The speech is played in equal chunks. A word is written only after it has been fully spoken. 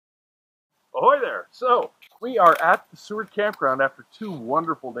Ahoy there! So, we are at the Seward Campground after 2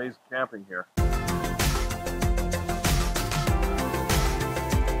 wonderful days of camping here.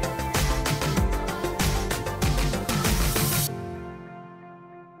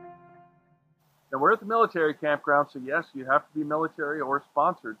 Now, we're at the military campground, so yes, you have to be military or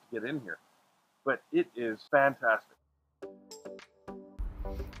sponsored to get in here. But it is fantastic.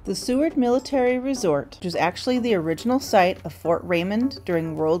 The Seward Military Resort was actually the original site of Fort Raymond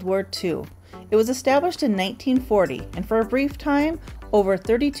during World War II. It was established in 1940, and for a brief time, over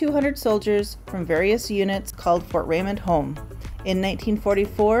 3,200 soldiers from various units called Fort Raymond home. In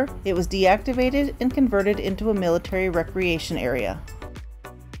 1944, it was deactivated and converted into a military recreation area.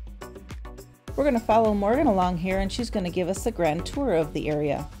 We're going to follow Morgan along here, and she's going to give us a grand tour of the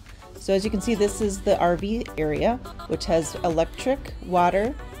area. So as you can see, this is the RV area, which has electric,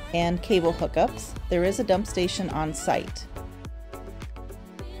 water, and cable hookups. There is a dump station on site.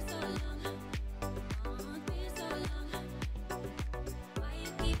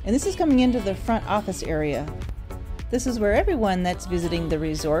 And this is coming into the front office area. This is where everyone that's visiting the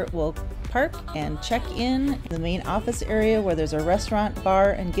resort will park and check in the main office area, where there's a restaurant,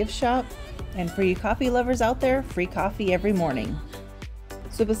 bar, and gift shop. And for you coffee lovers out there, free coffee every morning.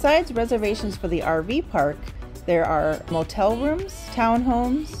 So besides reservations for the RV park, there are motel rooms,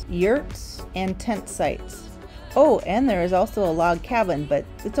 townhomes, yurts, and tent sites. Oh, and there is also a log cabin, but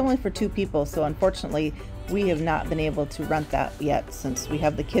it's only for 2 people, so unfortunately we have not been able to rent that yet since we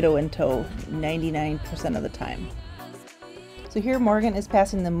have the kiddo in tow 99% of the time. So here Morgan is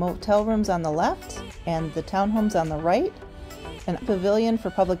passing the motel rooms on the left and the townhomes on the right. An pavilion for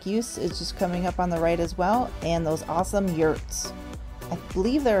public use is just coming up on the right as well, and those awesome yurts. I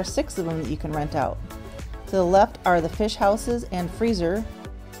believe there are 6 of them that you can rent out. To the left are the fish houses and freezer.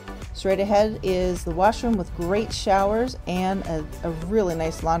 Straight ahead is the washroom with great showers and a really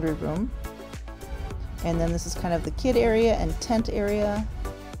nice laundry room. And then this is kind of the kid area and tent area.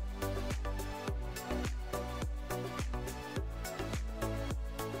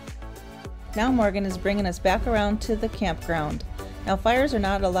 Now Morgan is bringing us back around to the campground. Now fires are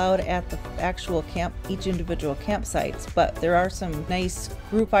not allowed at the actual each individual campsites, but there are some nice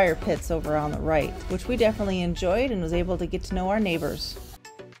group fire pits over on the right, which we definitely enjoyed and was able to get to know our neighbors.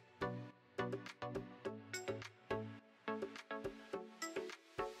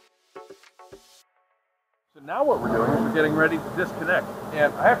 So now what we're doing is we're getting ready to disconnect.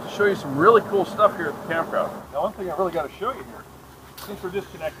 And I have to show you some really cool stuff here at the campground. Now one thing I really got to show you here, since we're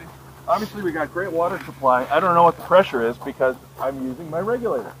disconnecting, obviously we got great water supply. I don't know what the pressure is because I'm using my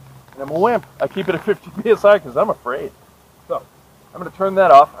regulator. And I'm a wimp. I keep it at 50 psi because I'm afraid. So I'm going to turn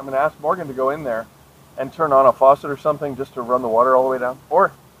that off. I'm going to ask Morgan to go in there and turn on a faucet or something just to run the water all the way down.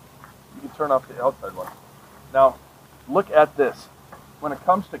 Or you can turn off the outside one. Now look at this. When it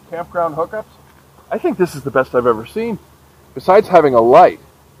comes to campground hookups, I think this is the best I've ever seen. Besides having a light,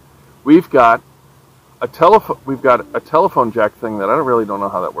 we've got a telephone jack thing that I don't know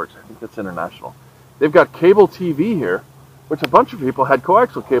how that works. I think that's international. They've got cable TV here, which a bunch of people had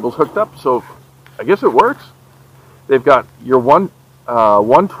coaxial cables hooked up, so I guess it works. They've got your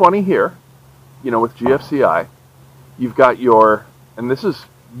 120 here, with GFCI. You've got your, and this is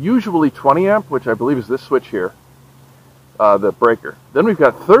usually 20 amp, which I believe is this switch here, the breaker. Then we've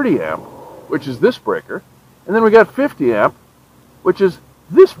got 30 amp, which is this breaker, and then we got 50 amp, which is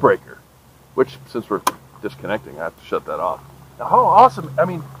this breaker. Which, since we're disconnecting, I have to shut that off. Now, how awesome, I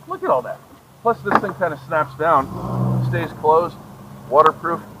mean, look at all that. Plus, this thing kind of snaps down, stays closed,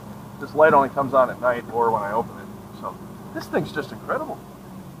 waterproof. This light only comes on at night or when I open it. So, this thing's just incredible.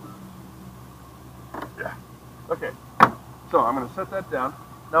 Yeah. Okay, so I'm going to set that down.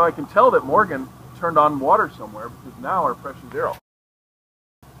 Now, I can tell that Morgan turned on water somewhere because now our pressure's 0.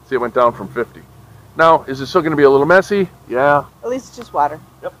 See, it went down from 50. Now, is it still going to be a little messy? Yeah. At least it's just water.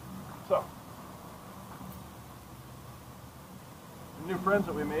 Yep. So, new friends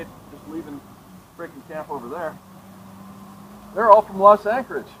that we made just leaving freaking camp over there, they're all from Los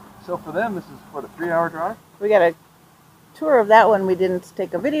Anchorage. So for them, this is, what, a 3-hour drive? We got a tour of that one we didn't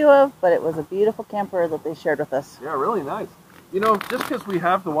take a video of, but it was a beautiful camper that they shared with us. Yeah, really nice. Just because we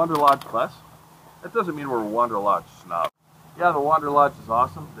have the Wanderlodge Plus, that doesn't mean we're a Wanderlodge snob. Yeah, the Wanderlodge is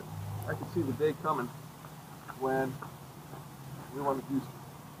awesome, but I can see the day coming when we want to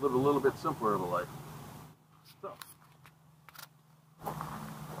live a little bit simpler of a life.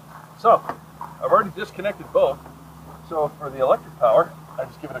 So, I've already disconnected both. So for the electric power, I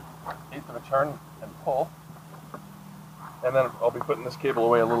just give it an 1/8 of a turn and pull. And then I'll be putting this cable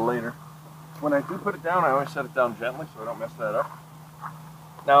away a little later. When I do put it down, I always set it down gently so I don't mess that up.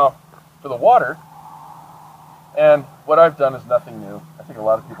 Now, for the water, and what I've done is nothing new. I think a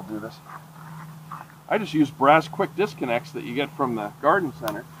lot of people do this. I just use brass quick disconnects that you get from the garden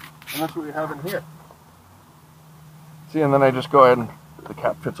center, and that's what we have in here. See, and then I just go ahead and the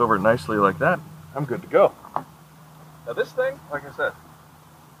cap fits over nicely like that. I'm good to go. Now this thing, like I said,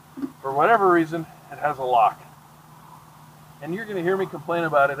 for whatever reason, it has a lock. And you're going to hear me complain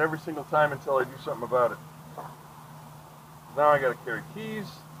about it every single time until I do something about it. Now I got to carry keys,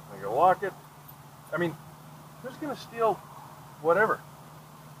 I got to lock it. I mean, who's going to steal whatever?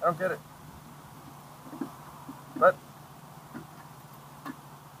 I don't get it. But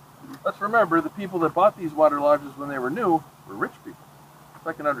let's remember, the people that bought these Wanderlodges when they were new were rich people. So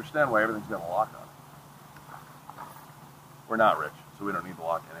I can understand why everything's got a lock on it. We're not rich, so we don't need to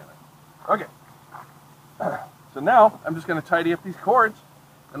lock anything. Okay. So now I'm just going to tidy up these cords,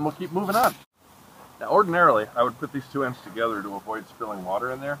 and we'll keep moving on. Now, ordinarily, I would put these two ends together to avoid spilling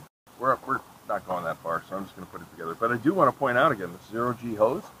water in there. We're not going that far, so I'm just going to put it together. But I do want to point out again, this 0G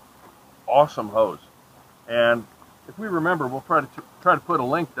hose, awesome hose. And if we remember, we'll try to put a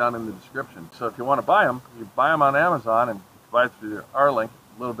link down in the description. So if you want to buy them, you buy them on Amazon and buy it through our link.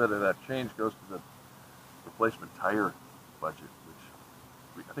 A little bit of that change goes to the replacement tire budget,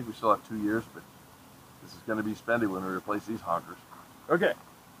 which I think we still have 2 years, but this is going to be spendy when we replace these honkers. Okay,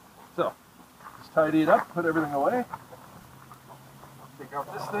 so just tidy it up, put everything away. Take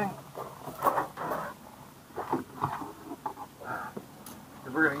out this thing.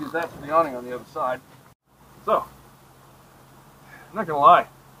 Because we're going to use that for the awning on the other side. So, I'm not going to lie.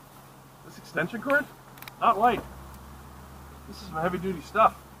 This extension cord, not light. This is some heavy duty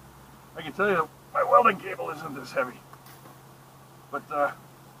stuff. I can tell you my welding cable isn't this heavy. But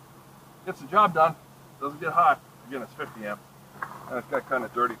gets the job done. Doesn't get hot. Again, it's 50 amp. And it's got kind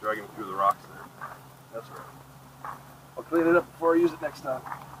of dirty dragging through the rocks there. That's right. I'll clean it up before I use it next time.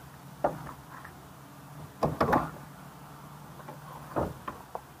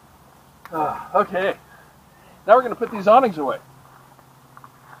 Okay. Now we're going to put these awnings away.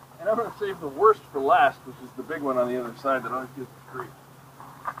 And I'm going to save the worst for last, which is the big one on the other side that always gives me grief.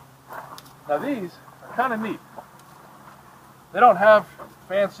 Now these are kind of neat. They don't have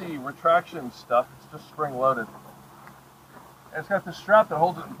fancy retraction stuff. It's just spring loaded. And it's got this strap that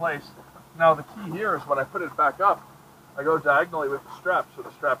holds it in place. Now the key here is when I put it back up, I go diagonally with the strap so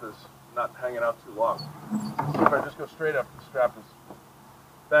the strap is not hanging out too long. So if I just go straight up, the strap is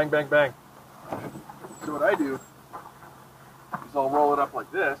bang, bang, bang. So what I do is I'll roll it up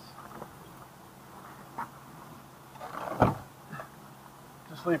like this.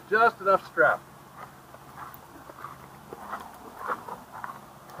 Just leave just enough strap.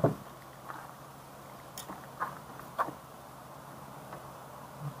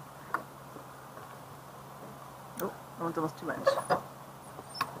 Oh, that one's almost too much.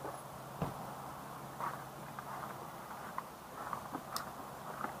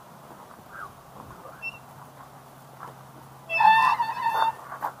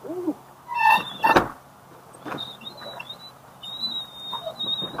 Oh,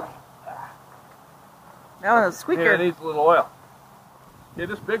 a squeaker. Yeah, it needs a little oil. Okay,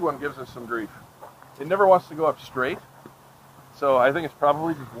 this big one gives us some grief. It never wants to go up straight, so I think it's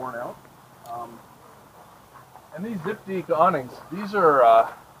probably just worn out. And these Zip-Deke awnings, these are,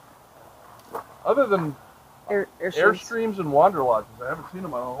 other than Airstreams and Wanderlodges, I haven't seen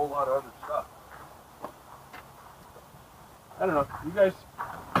them on a whole lot of other stuff. I don't know, you guys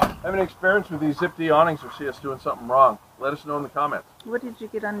have any experience with these Zip-Deke awnings or see us doing something wrong? Let us know in the comments. What did you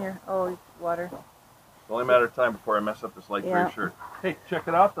get on your, oh, water? It's only a matter of time before I mess up this light gray shirt. Hey, check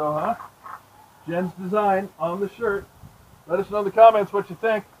it out though, huh? Jen's design on the shirt. Let us know in the comments what you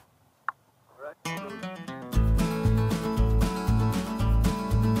think. All right.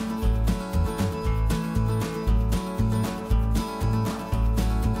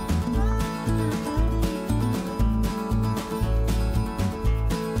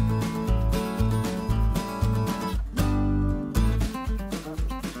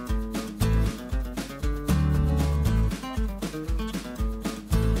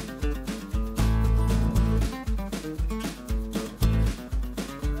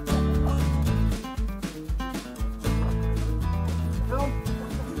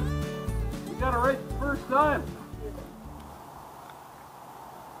 Got it right the first time.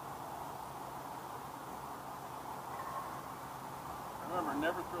 Remember,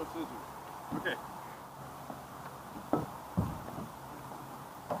 never throw scissors. Okay.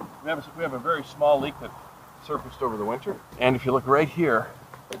 We have a very small leak that surfaced over the winter. And if you look right here,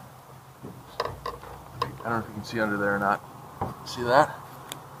 I don't know if you can see under there or not. See that?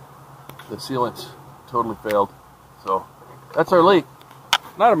 The sealant's totally failed. So that's our leak.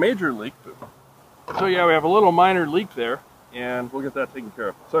 Not a major leak, but so yeah, we have a little minor leak there. and we'll get that taken care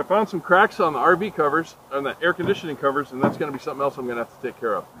of. So I found some cracks on the RV covers, on the air conditioning covers, and that's going to be something else I'm going to have to take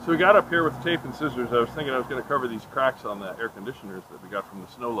care of. So we got up here with tape and scissors. I was thinking I was going to cover these cracks on the air conditioners that we got from the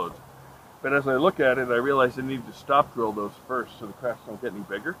snow loads. But as I look at it, I realized I need to stop drill those first so the cracks don't get any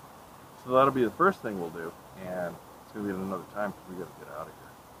bigger. So that'll be the first thing we'll do, and it's going to be at another time because we got to get out of here.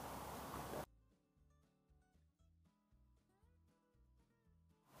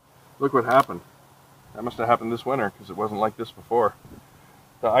 Look what happened. That must have happened this winter because it wasn't like this before.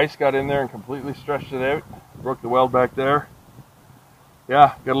 The ice got in there and completely stretched it out. Broke the weld back there.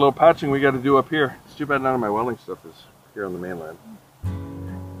 Yeah, got a little patching we got to do up here. It's too bad none of my welding stuff is here on the mainland.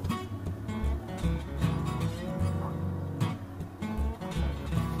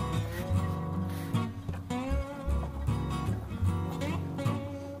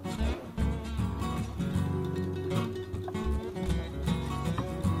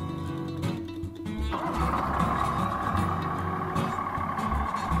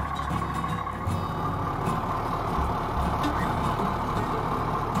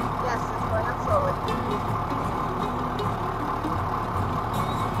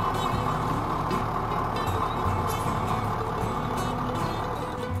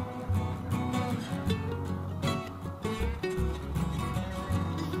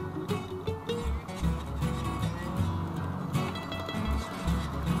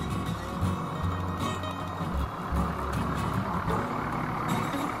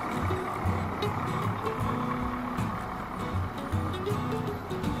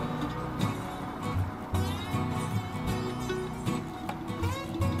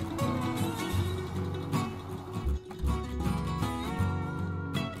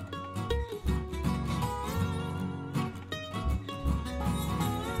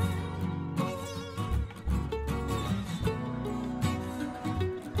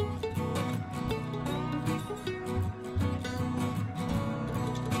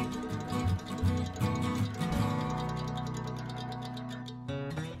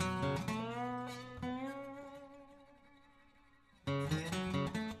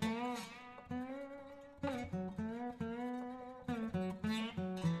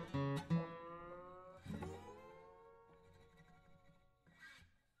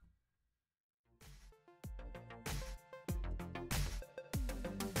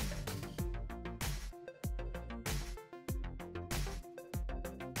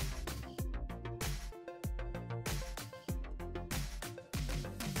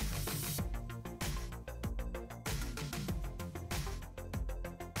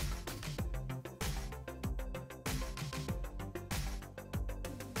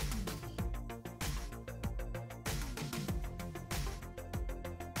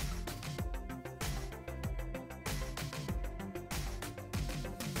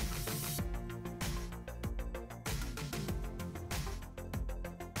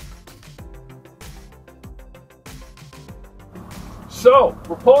 So,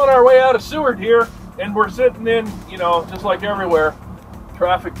 we're pulling our way out of Seward here, and we're sitting in, you know, just like everywhere,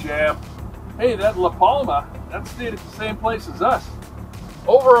 traffic jam. Hey, that La Palma, that stayed at the same place as us.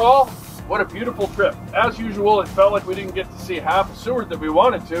 Overall, what a beautiful trip. As usual, it felt like we didn't get to see half of Seward that we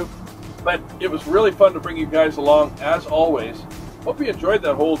wanted to, but it was really fun to bring you guys along, as always. Hope you enjoyed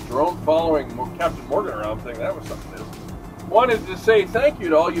that whole drone following Captain Morgan around thing. That was something new. Wanted to say thank you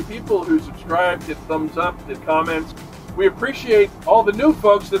to all you people who subscribed, did thumbs up, did comments. We appreciate all the new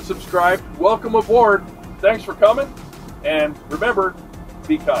folks that subscribed. Welcome aboard. Thanks for coming. And remember,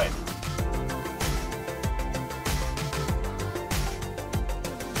 be kind.